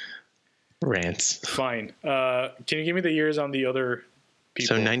rants. Fine. Can you give me the years on the other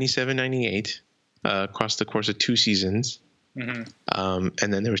people? So 97, 98, across the course of 2 seasons. Mm-hmm.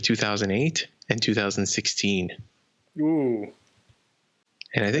 And then there was 2008 and 2016. Ooh.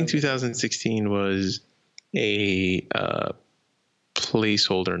 And I think 2016 was a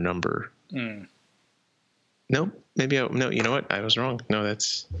placeholder number. No, no, you know what? I was wrong. No,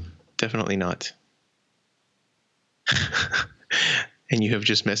 that's definitely not. And you have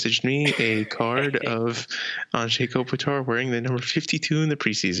just messaged me a card of Anze Kopitar wearing the number 52 in the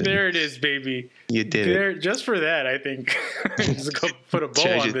preseason. There it is, baby. You did it. Just for that, I think. Just go put a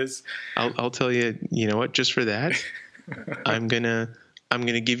bow on this. I'll tell you. You know what? Just for that, I'm gonna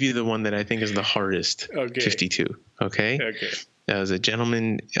give you the one that I think is the hardest. Okay. 52. Okay. Okay. That was a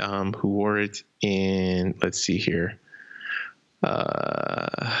gentleman who wore it in. Let's see here.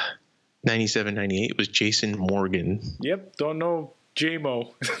 97, 98 was Jason Morgan. Yep. Don't know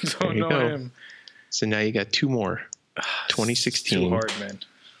J-Mo. Don't know him. So now you got 2 more. 2016. Too hard, man.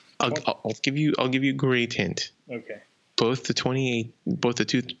 I'll give you a great hint. Okay. Both the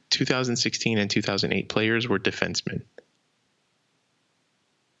 2016 and 2008 players were defensemen.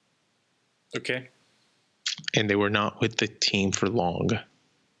 Okay. And they were not with the team for long.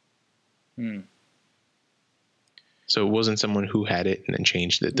 So it wasn't someone who had it and then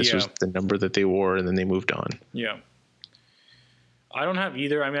changed it. This was the number that they wore and then they moved on. Yeah. I don't have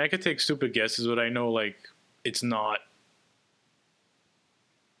either. I mean, I could take stupid guesses, but I know, like, it's not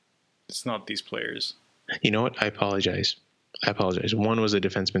these players. You know what? I apologize. One was a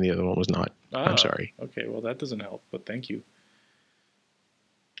defenseman. The other one was not. I'm sorry. Okay. Well, that doesn't help, but thank you.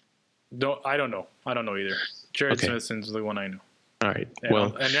 I don't know either. Jared Smithson's the one I know. All right.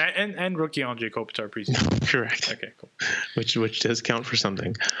 And rookie Anze Kopitar preseason. Correct. Okay, cool. Which does count for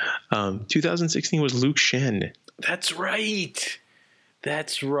something. 2016 was Luke Shen. That's right.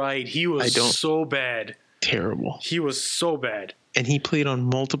 He was so bad. Terrible. He was so bad. And he played on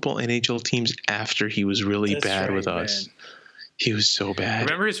multiple NHL teams after he was really bad with us. Man. He was so bad.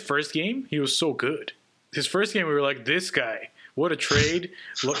 Remember his first game? He was so good. His first game, we were like, this guy. What a trade.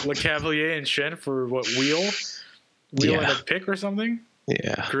 Le Cavalier and Shen for what, Wheel and a pick or something?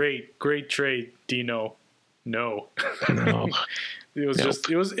 Yeah. Great trade, Dino. No. It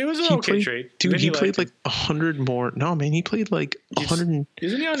was an okay trade. Dude, he played like 100 more. No, man, he played like 100.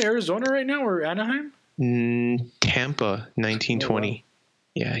 Isn't he on Arizona right now or Anaheim? Tampa, 1920. Oh, wow.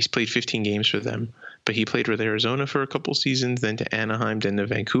 Yeah, he's played 15 games for them. But he played with Arizona for a couple seasons, then to Anaheim, then to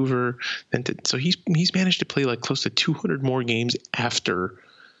Vancouver, so he's managed to play like close to 200 more games after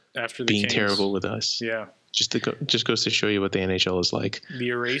being terrible with us. Yeah, just goes to show you what the NHL is like. The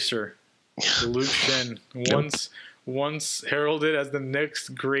eraser, Luke Shen, once heralded as the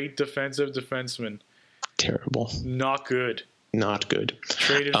next great defensive defenseman. Terrible. Not good.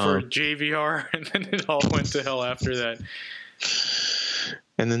 Traded for JVR, and then it all went to hell after that.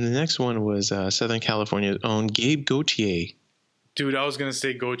 And then the next one was Southern California's own Gabe Gauthier. Dude, I was going to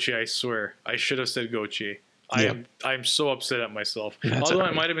say Gauthier, I swear. I should have said Gauthier. I'm so upset at myself. Although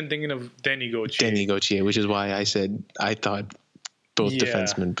I might have been thinking of Denny Gauthier. Which is why I said I thought both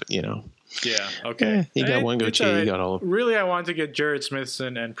defensemen, but Yeah, okay. You got one Gauthier, you got all of them. Really, I wanted to get Jared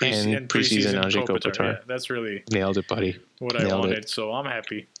Smithson and preseason Anze Kopitar. Yeah, that's really nailed it, buddy. What I wanted, so I'm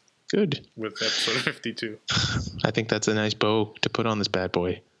happy. Good. With episode 52. I think that's a nice bow to put on this bad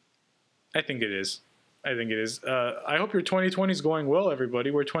boy. I think it is. I hope your 2020 is going well,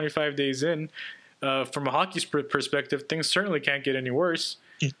 everybody. We're 25 days in. From a hockey perspective, things certainly can't get any worse.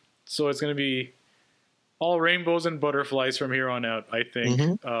 So it's going to be all rainbows and butterflies from here on out, I think.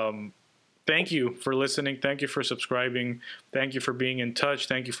 Mm-hmm. Thank you for listening. Thank you for subscribing. Thank you for being in touch.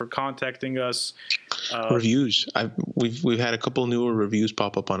 Thank you for contacting us. Reviews. We've had a couple newer reviews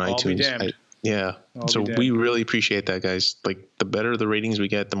pop up on iTunes. Yeah. So we really appreciate that, guys. Like, the better the ratings we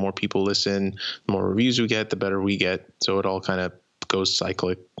get, the more people listen, the more reviews we get, the better we get. So it all kind of goes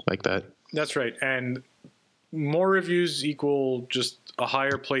cyclic like that. That's right. And more reviews equal just a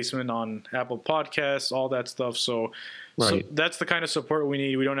higher placement on Apple Podcasts, all that stuff. So that's the kind of support we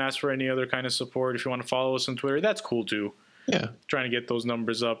need. We don't ask for any other kind of support. If you want to follow us on Twitter, that's cool too. Yeah. Trying to get those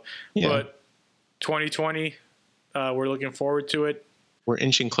numbers up. Yeah. But 2020, we're looking forward to it. We're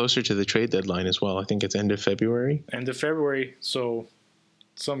inching closer to the trade deadline as well. I think it's end of February. So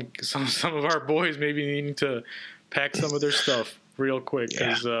some of our boys may be needing to pack some of their stuff real quick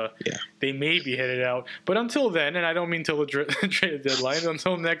because they may be headed out. But until then, and I don't mean till the trade deadline,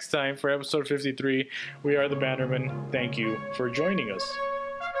 until next time for episode 53, we are the Bannermen. Thank you for joining us.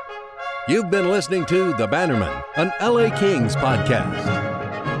 You've been listening to The Bannermen, an LA Kings podcast.